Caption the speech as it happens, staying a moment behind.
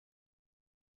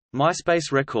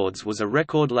MySpace Records was a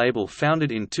record label founded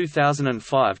in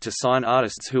 2005 to sign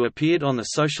artists who appeared on the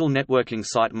social networking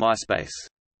site MySpace.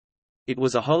 It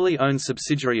was a wholly owned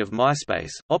subsidiary of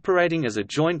MySpace, operating as a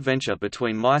joint venture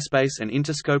between MySpace and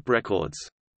Interscope Records.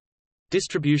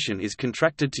 Distribution is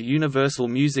contracted to Universal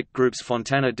Music Group's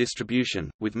Fontana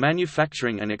Distribution, with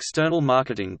manufacturing and external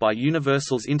marketing by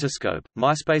Universal's Interscope.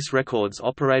 MySpace Records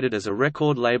operated as a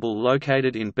record label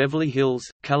located in Beverly Hills,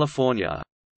 California.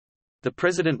 The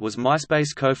president was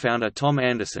MySpace co-founder Tom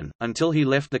Anderson, until he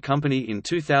left the company in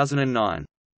 2009.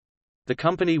 The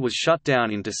company was shut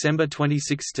down in December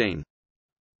 2016.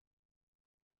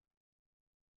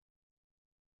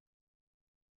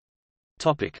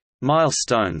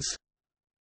 Milestones.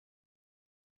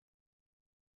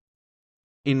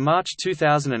 In March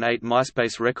 2008,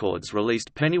 MySpace Records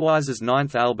released Pennywise's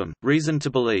ninth album, Reason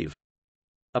to Believe.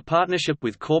 A partnership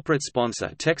with corporate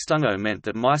sponsor Textungo meant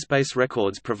that MySpace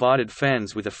Records provided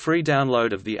fans with a free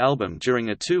download of the album during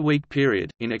a 2-week period,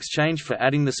 in exchange for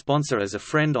adding the sponsor as a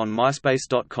friend on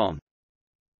MySpace.com.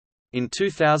 In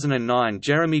 2009,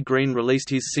 Jeremy Green released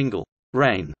his single,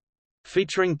 Rain,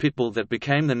 featuring Pitbull, that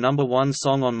became the #1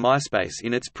 song on MySpace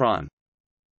in its prime.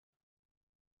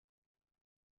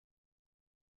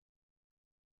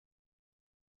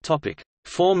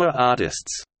 Former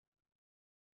artists.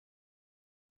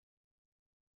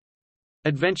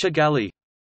 Adventure Galley,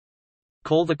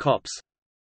 Call the Cops,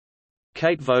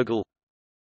 Kate Vogel,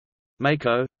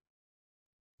 Mako,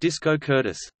 Disco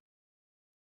Curtis,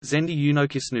 Zendi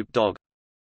Unoki, Snoop Dogg,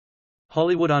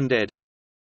 Hollywood Undead,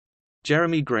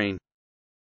 Jeremy Green,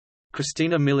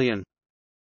 Christina Milian,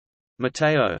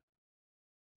 Mateo,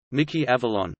 Mickey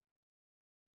Avalon,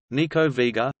 Nico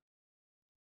Vega,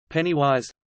 Pennywise,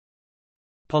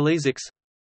 Polizix,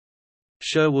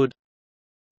 Sherwood,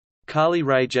 Carly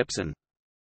Rae Jepsen,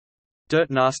 Dirt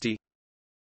Nasty,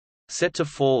 Set to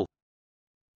Fall,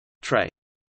 Trey.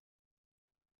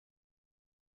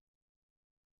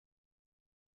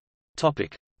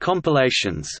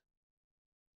 Compilations.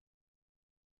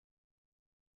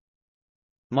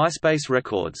 MySpace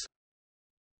Records.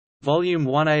 Volume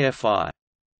 1 AFI.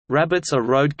 Rabbits are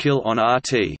Roadkill on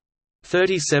RT.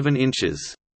 37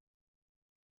 inches.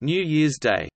 New Year's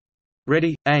Day.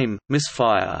 Ready, Aim,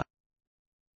 Misfire.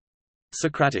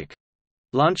 Socratic.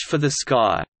 Lunch for the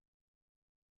Sky.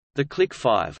 The Click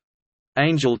 5.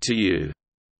 Angel to You.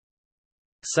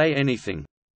 Say Anything.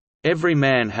 Every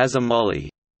Man Has a Molly.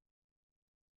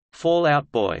 Fall Out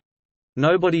Boy.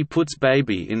 Nobody Puts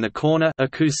Baby in the Corner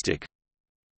acoustic.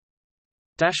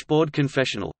 Dashboard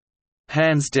Confessional.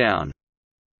 Hands Down.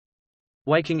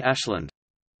 Waking Ashland.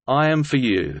 I Am For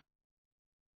You.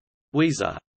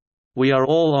 Weezer. We Are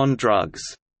All on Drugs.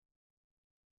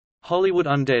 Hollywood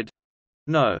Undead.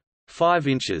 No. 5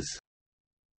 inches.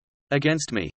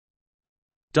 Against Me.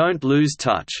 Don't Lose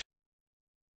Touch.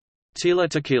 Tila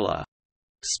Tequila.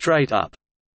 Straight Up.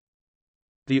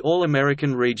 The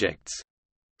All-American Rejects.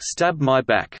 Stab My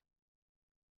Back.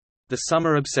 The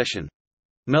Summer Obsession.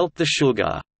 Melt the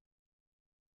Sugar.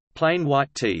 Plain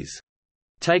White Tees.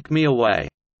 Take Me Away.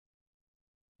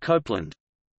 Copeland.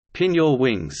 Pin Your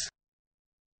Wings.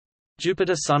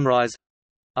 Jupiter Sunrise.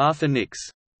 Arthur Nix.